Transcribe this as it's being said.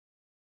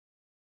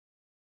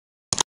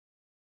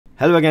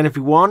Hello again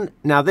everyone.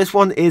 Now this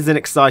one is an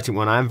exciting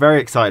one. I am very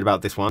excited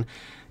about this one.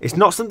 It's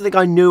not something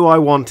I knew I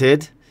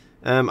wanted.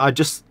 I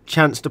just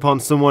chanced upon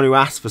someone who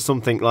asked for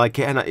something like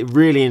it and it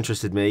really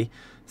interested me.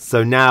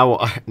 So now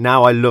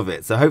I love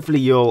it. So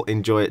hopefully you'll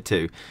enjoy it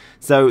too.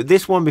 So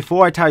this one,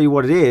 before I tell you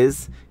what it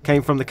is,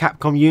 came from the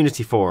Capcom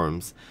Unity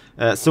forums.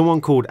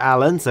 Someone called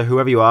Alan, so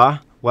whoever you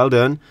are, well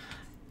done.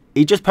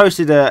 He just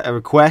posted a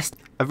request,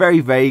 a very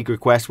vague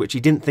request, which he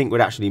didn't think would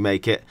actually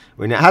make it.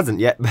 When it hasn't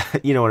yet,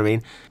 but you know what I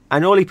mean.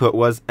 And all he put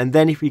was, and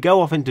then if we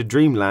go off into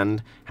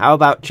Dreamland, how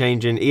about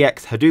changing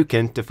EX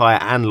Hadouken to fire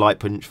and Light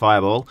Punch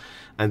Fireball,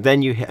 and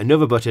then you hit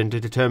another button to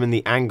determine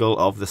the angle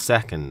of the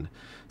second.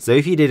 So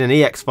if you did an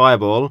EX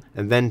Fireball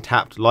and then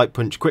tapped Light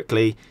Punch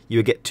quickly, you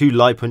would get 2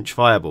 Light Punch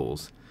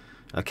Fireballs.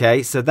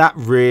 Okay, so that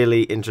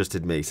really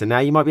interested me. So now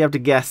you might be able to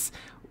guess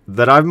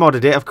that I've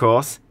modded it, of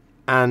course,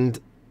 and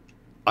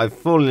I've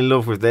fallen in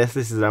love with this.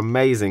 This is an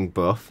amazing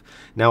buff.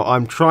 Now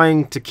I'm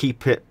trying to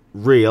keep it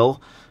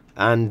real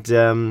and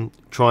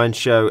try and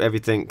show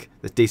everything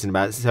that's decent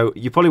about it. So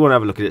you probably want to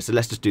have a look at it, so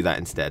let's just do that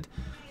instead.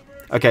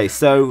 Okay,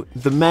 so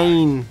the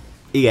main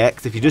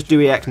EX, if you just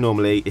do EX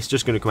normally, it's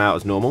just going to come out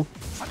as normal.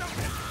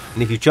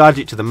 And if you charge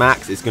it to the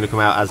max, it's going to come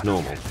out as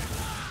normal.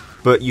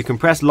 But you can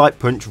press Light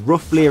Punch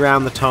roughly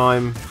around the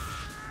time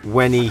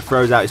when he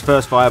throws out his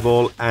first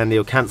fireball, and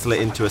he'll cancel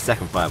it into a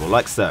second fireball,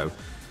 like so.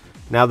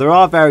 Now there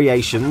are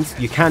variations.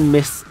 You can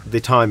miss the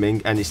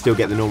timing and you still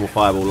get the normal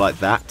fireball like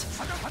that.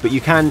 But you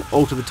can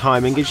alter the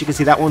timing. As you can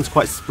see, that one's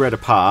quite spread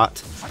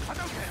apart.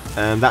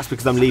 That's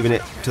because I'm leaving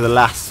it to the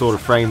last sort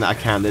of frame that I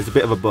can. There's a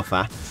bit of a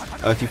buffer.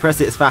 If you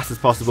press it as fast as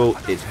possible,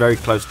 it's very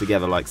close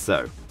together like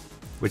so.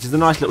 Which is a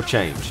nice little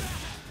change.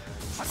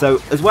 So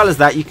as well as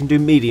that, you can do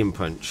medium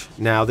punch.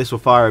 Now this will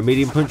fire a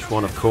medium punch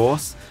one, of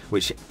course,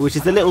 which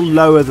is a little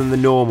lower than the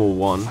normal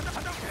one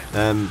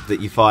that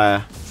you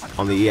fire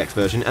on the EX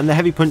version, and the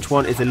heavy punch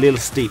one is a little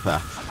steeper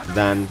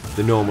than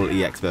the normal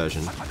EX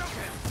version.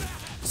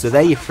 So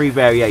there are your 3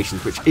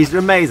 variations, which is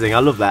amazing. I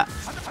love that.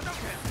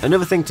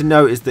 Another thing to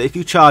note is that if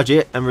you charge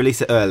it and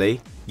release it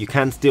early, you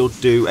can still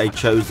do a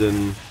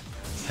chosen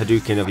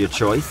Hadouken of your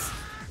choice,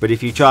 but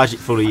if you charge it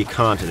fully, you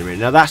can't anymore.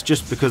 Now that's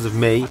just because of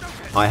me.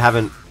 I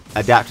haven't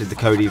adapted the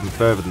code even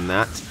further than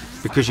that,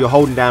 because you're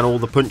holding down all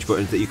the punch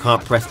buttons that you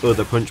can't press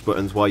other punch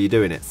buttons while you're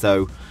doing it.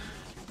 So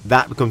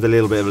that becomes a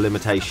little bit of a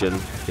limitation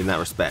in that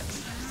respect.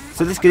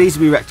 So this could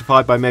easily be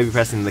rectified by maybe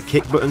pressing the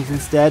kick buttons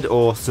instead,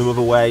 or some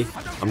other way.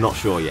 I'm not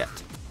sure yet.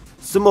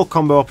 Some more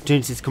combo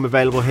opportunities come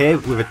available here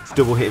with a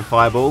double hitting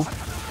fireball.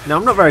 Now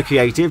I'm not very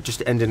creative,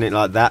 just ending it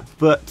like that,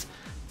 but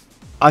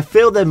I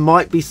feel there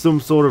might be some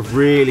sort of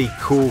really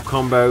cool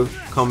combo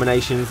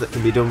combinations that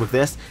can be done with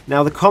this.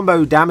 Now the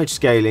combo damage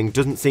scaling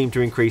doesn't seem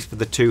to increase for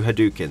the 2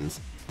 Hadoukens.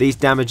 These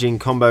damaging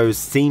combos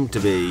seem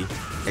to be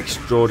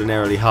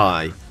extraordinarily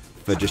high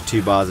for just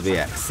 2 bars of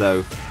EX,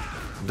 so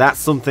that's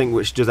something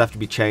which does have to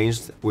be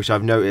changed, which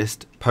I've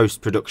noticed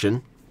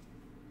post-production.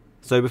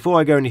 So before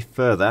I go any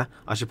further,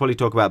 I should probably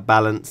talk about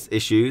balance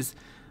issues.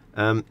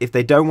 If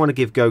they don't want to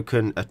give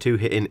Gouken a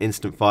 2-hit-in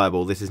instant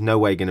fireball, this is no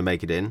way going to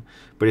make it in.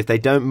 But if they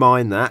don't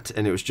mind that,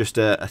 and it was just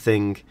a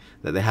thing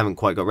that they haven't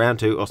quite got round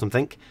to or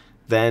something,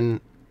 then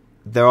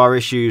there are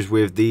issues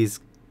with these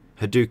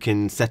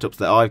Hadouken setups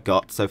that I've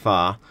got so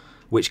far,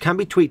 which can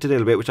be tweaked a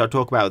little bit, which I'll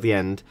talk about at the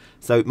end.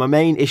 So my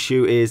main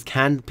issue is,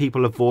 can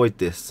people avoid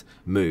this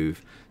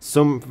move?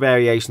 Some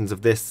variations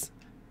of this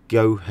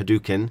Go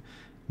Hadouken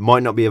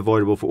might not be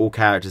avoidable for all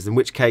characters, in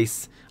which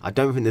case I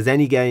don't think there's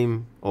any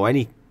game or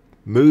any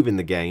move in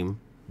the game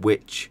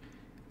which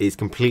is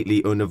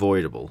completely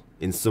unavoidable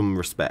in some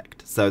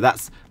respect. So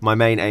that's my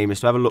main aim, is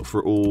to have a look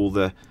for all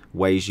the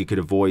ways you could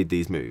avoid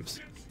these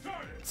moves.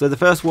 So the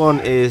first one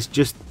is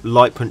just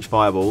Light Punch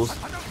Fireballs.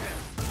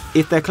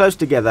 If they're close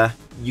together,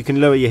 you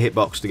can lower your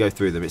hitbox to go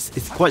through them.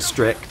 It's quite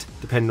strict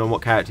depending on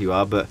what character you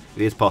are, but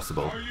it is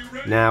possible.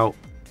 Now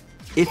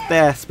if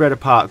they're spread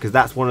apart, because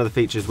that's one of the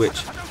features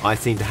which I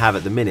seem to have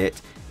at the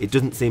minute, it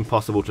doesn't seem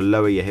possible to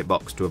lower your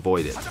hitbox to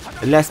avoid it.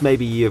 Unless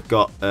maybe you've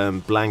got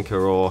Blanca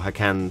or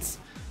Hakan's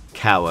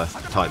Cower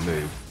type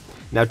move.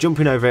 Now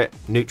jumping over it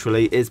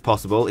neutrally is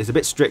possible. It's a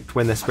bit strict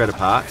when they're spread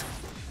apart.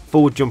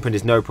 Forward jumping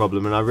is no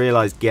problem, and I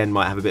realise Gen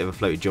might have a bit of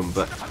a floaty jump,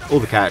 but all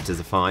the characters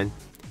are fine.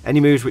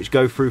 Any moves which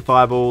go through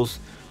fireballs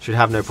should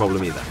have no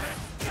problem either.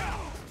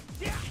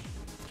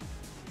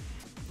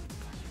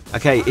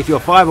 Okay, if you're a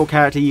fireball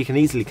character, you can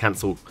easily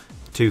cancel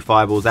 2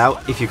 fireballs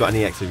out if you've got an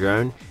EX of your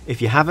own.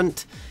 If you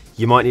haven't,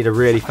 you might need a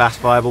really fast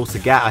fireball.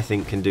 Sagat, I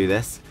think, can do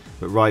this,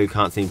 but Ryu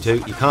can't seem to.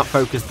 You can't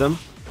focus them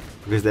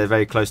because they're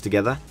very close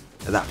together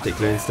at that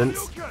particular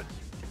instance.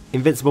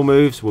 Invincible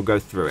moves will go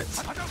through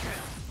it.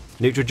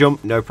 Neutral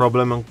jump, no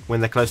problem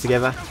when they're close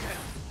together.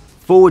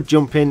 Forward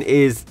jumping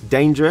is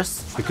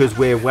dangerous because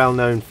we're well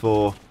known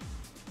for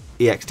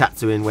EX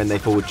Tatsuin when they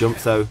forward jump,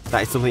 so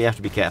that is something you have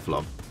to be careful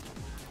of.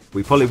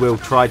 We probably will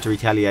try to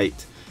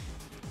retaliate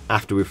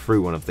after we're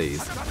through one of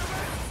these.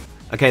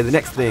 Okay, the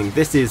next thing,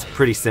 this is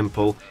pretty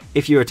simple.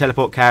 If you're a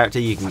teleport character,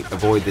 you can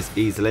avoid this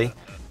easily.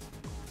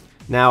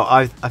 Now,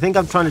 I think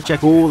I'm trying to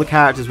check all the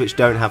characters which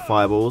don't have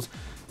fireballs.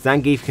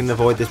 Zangief can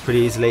avoid this pretty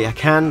easily.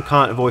 Can't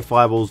avoid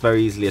fireballs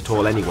very easily at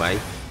all anyway.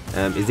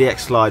 His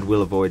EX slide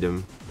will avoid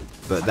him,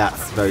 but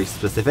that's very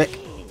specific.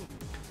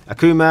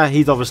 Akuma,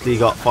 he's obviously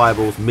got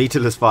fireballs,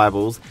 meterless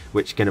fireballs,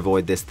 which can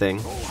avoid this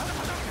thing.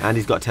 And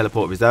he's got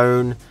teleport of his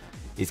own.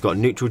 He's got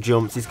neutral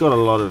jumps. He's got a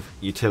lot of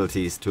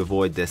utilities to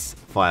avoid this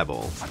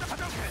fireball.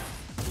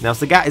 Now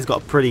Sagat has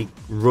got a pretty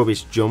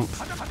rubbish jump,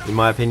 in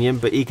my opinion,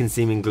 but he can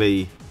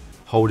seemingly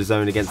hold his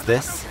own against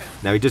this.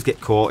 Now he does get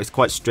caught. It's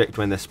quite strict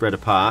when they're spread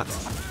apart,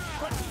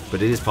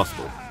 but it is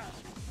possible.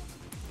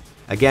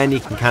 Again, he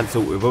can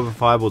cancel with other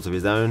fireballs of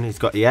his own. He's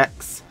got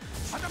EX.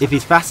 If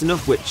he's fast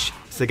enough, which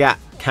Sagat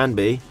can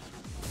be,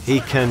 he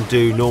can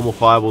do normal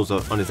fireballs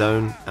on his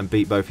own and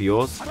beat both of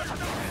yours.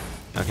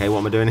 Okay, what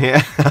am I doing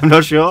here? I'm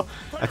not sure.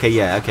 Okay,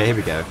 yeah, okay, here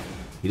we go.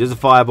 He does a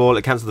fireball,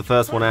 it cancels the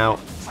first one out.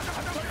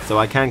 So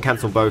I can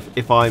cancel both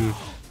if I'm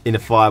in a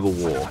fireball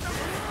war.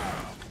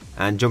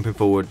 And jumping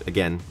forward,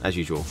 again, as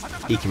usual,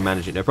 he can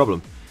manage it no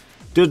problem.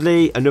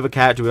 Dudley, another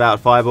character without a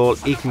fireball,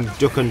 he can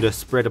duck under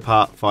spread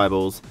apart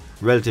fireballs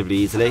relatively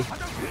easily.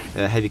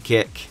 Heavy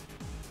kick,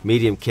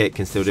 medium kick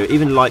can still do it,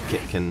 even light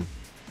kick can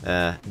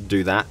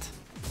do that.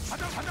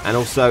 And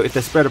also, if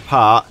they're spread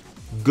apart,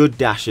 good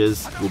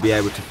dashers will be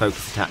able to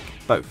focus attack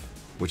both,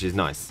 which is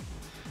nice.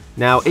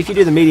 Now, if you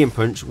do the medium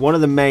punch, one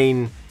of the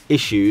main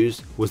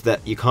issues was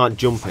that you can't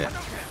jump it.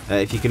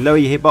 If you can lower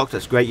your hitbox,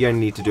 that's great, you only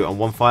need to do it on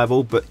one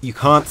fireball, but you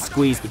can't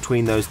squeeze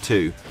between those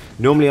two.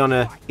 Normally on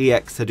a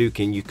EX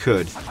Hadouken you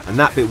could, and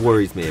that bit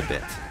worries me a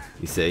bit,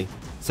 you see.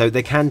 So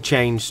they can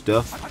change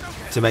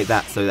stuff to make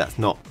that so that's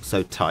not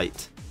so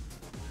tight.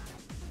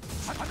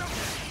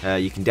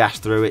 You can dash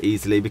through it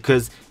easily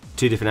because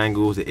two different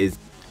angles, it is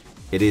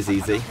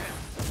easy.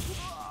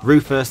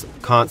 Rufus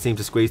can't seem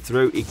to squeeze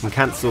through. He can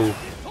cancel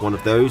one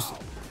of those,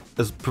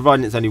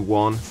 providing it's only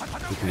one,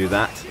 he can do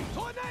that.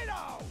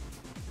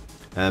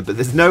 But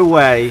there's no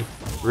way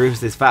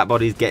Rufus's fat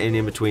body's getting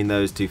in between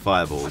those two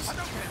fireballs.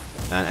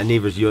 And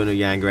neither is Yun or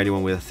Yang or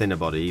anyone with a thinner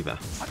body either.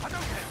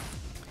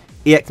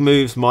 EX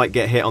moves might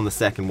get hit on the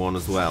second one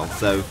as well.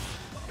 So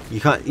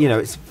you can't,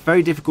 it's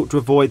very difficult to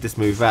avoid this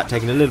move without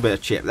taking a little bit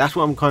of chip. That's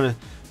what I'm kind of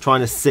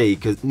trying to see,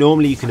 because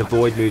normally you can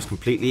avoid moves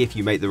completely if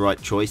you make the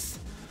right choice.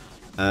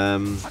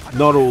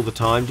 Not all the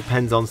time,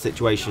 depends on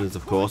situations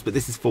of course, but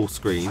this is full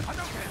screen.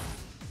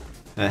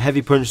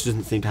 Heavy punch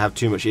doesn't seem to have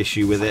too much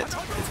issue with it.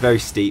 It's very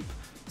steep,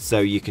 so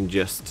you can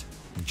just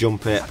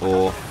jump it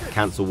or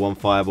cancel one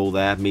fireball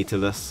there,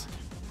 meterless.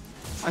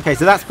 Okay,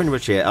 so that's pretty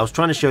much it. I was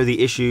trying to show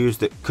the issues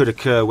that could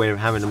occur when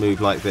having a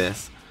move like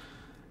this.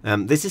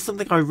 This is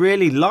something I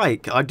really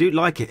like. I do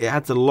like it. It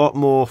adds a lot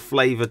more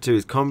flavour to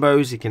his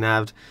combos. You can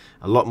add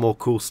a lot more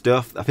cool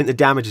stuff. I think the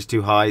damage is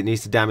too high. It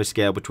needs to damage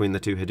scale between the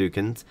two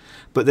Hadoukens.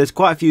 But there's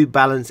quite a few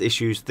balance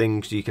issues,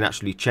 things you can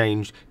actually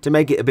change to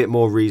make it a bit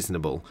more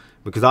reasonable.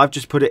 Because I've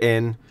just put it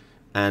in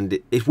and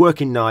it's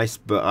working nice,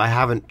 but I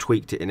haven't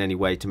tweaked it in any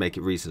way to make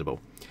it reasonable.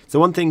 So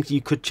one thing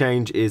you could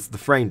change is the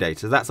frame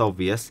data. That's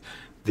obvious.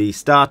 The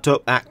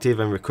startup, active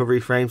and recovery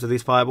frames of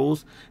these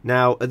fireballs.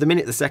 Now, at the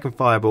minute, the second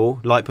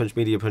fireball, light punch,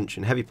 medium punch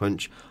and heavy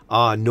punch,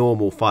 are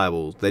normal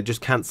fireballs. They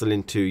just cancel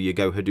into your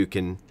Go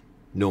Hadouken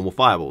normal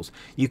fireballs.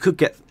 You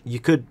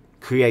could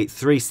create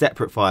 3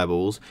 separate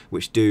fireballs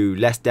which do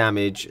less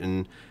damage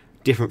and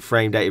different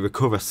frame data,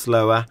 recover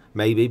slower,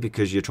 maybe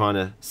because you're trying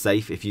to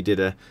safe. If you did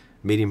a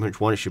medium punch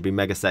one, it should be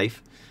mega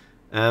safe.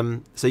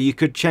 So you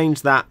could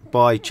change that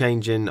by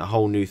changing a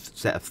whole new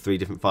set of 3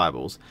 different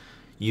fireballs.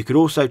 You could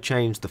also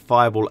change the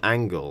fireball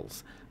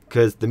angles,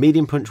 because the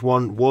medium punch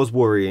one was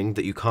worrying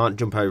that you can't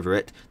jump over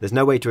it. There's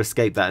no way to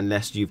escape that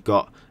unless you've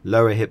got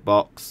lower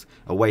hitbox,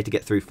 a way to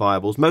get through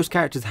fireballs. Most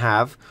characters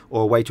have,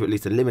 or a way to at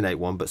least eliminate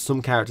one, but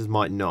some characters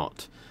might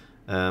not.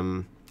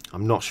 I'm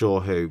not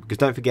sure who, because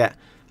don't forget,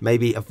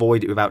 maybe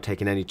avoid it without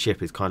taking any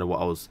chip is kind of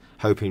what I was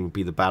hoping would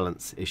be the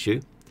balance issue.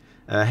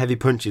 Heavy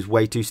punch is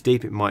way too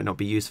steep, it might not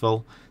be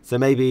useful, so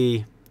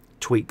maybe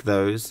tweak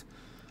those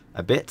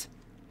a bit.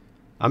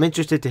 I'm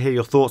interested to hear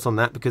your thoughts on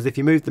that, because if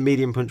you move the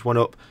medium punch one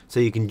up so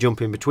you can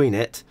jump in between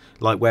it,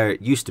 like where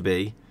it used to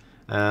be,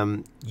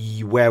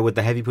 where would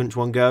the heavy punch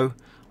one go?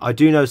 I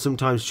do know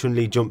sometimes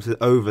Chun-Li jumps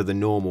over the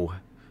normal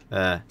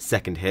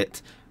second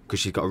hit, because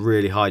she's got a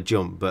really high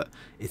jump, but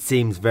it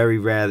seems very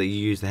rare that you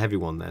use the heavy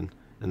one then,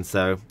 and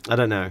so, I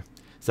don't know.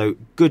 So,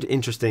 good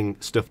interesting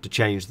stuff to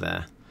change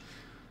there.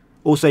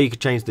 Also, you could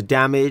change the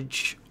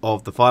damage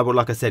of the fireball,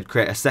 like I said,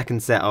 create a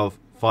second set of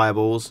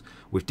fireballs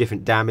with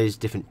different damage,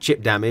 different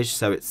chip damage,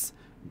 so it's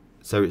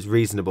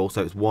reasonable,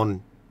 so it's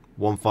one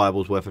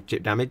fireball's worth of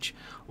chip damage,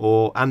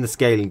 and the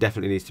scaling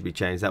definitely needs to be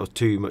changed. That was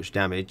too much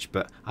damage,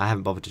 but I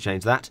haven't bothered to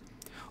change that.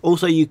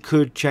 Also, you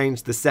could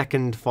change the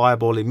second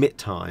fireball emit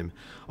time.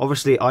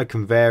 Obviously, I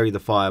can vary the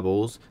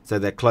fireballs so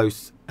they're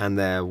close and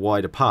they're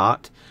wide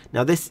apart.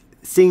 Now, this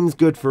seems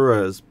good for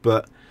us,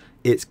 but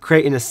it's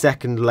creating a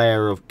second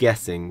layer of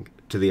guessing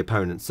to the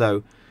opponent.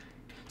 So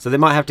So they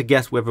might have to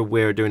guess whether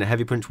we're doing a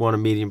heavy punch one, a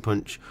medium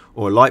punch,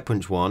 or a light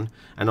punch one.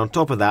 And on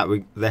top of that,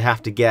 they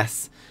have to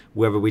guess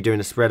whether we're doing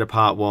a spread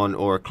apart one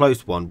or a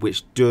close one,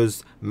 which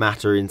does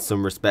matter in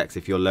some respects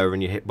if you're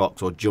lowering your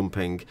hitbox or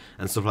jumping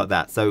and stuff like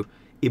that. So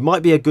it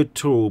might be a good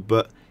tool,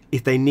 but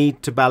if they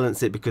need to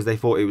balance it because they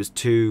thought it was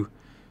too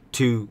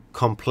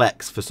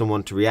complex for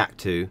someone to react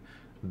to,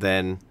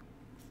 then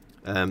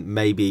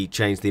maybe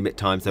change the emit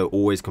time so it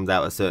always comes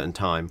out at a certain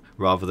time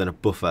rather than a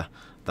buffer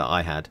that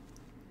I had.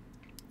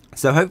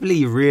 So hopefully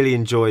you really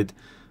enjoyed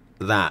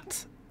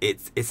that.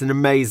 It's an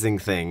amazing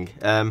thing.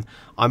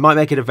 I might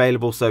make it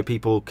available so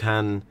people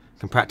can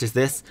practice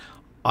this.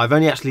 I've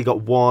only actually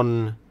got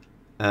one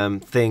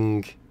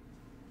thing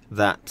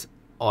that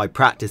I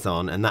practice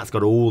on, and that's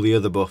got all the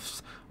other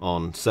buffs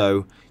on,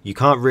 so you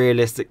can't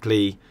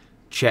realistically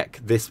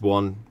check this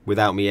one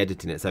without me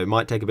editing it. So it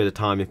might take a bit of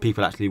time if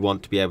people actually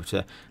want to be able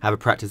to have a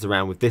practice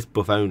around with this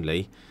buff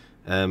only,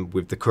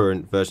 with the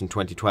current version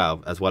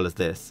 2012 as well as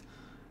this.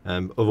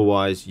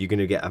 Otherwise you're going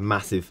to get a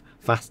massive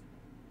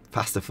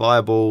faster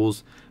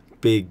fireballs,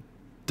 big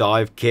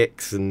dive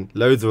kicks, and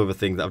loads of other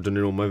things that I've done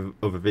in all my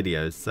other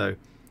videos. So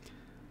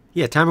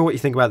yeah, tell me what you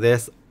think about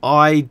this.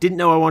 I didn't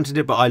know I wanted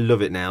it, but I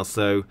love it now,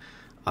 so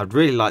I'd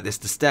really like this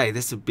to stay.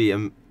 This would be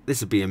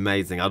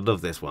amazing. I'd love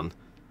this one.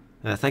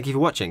 Thank you for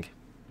watching.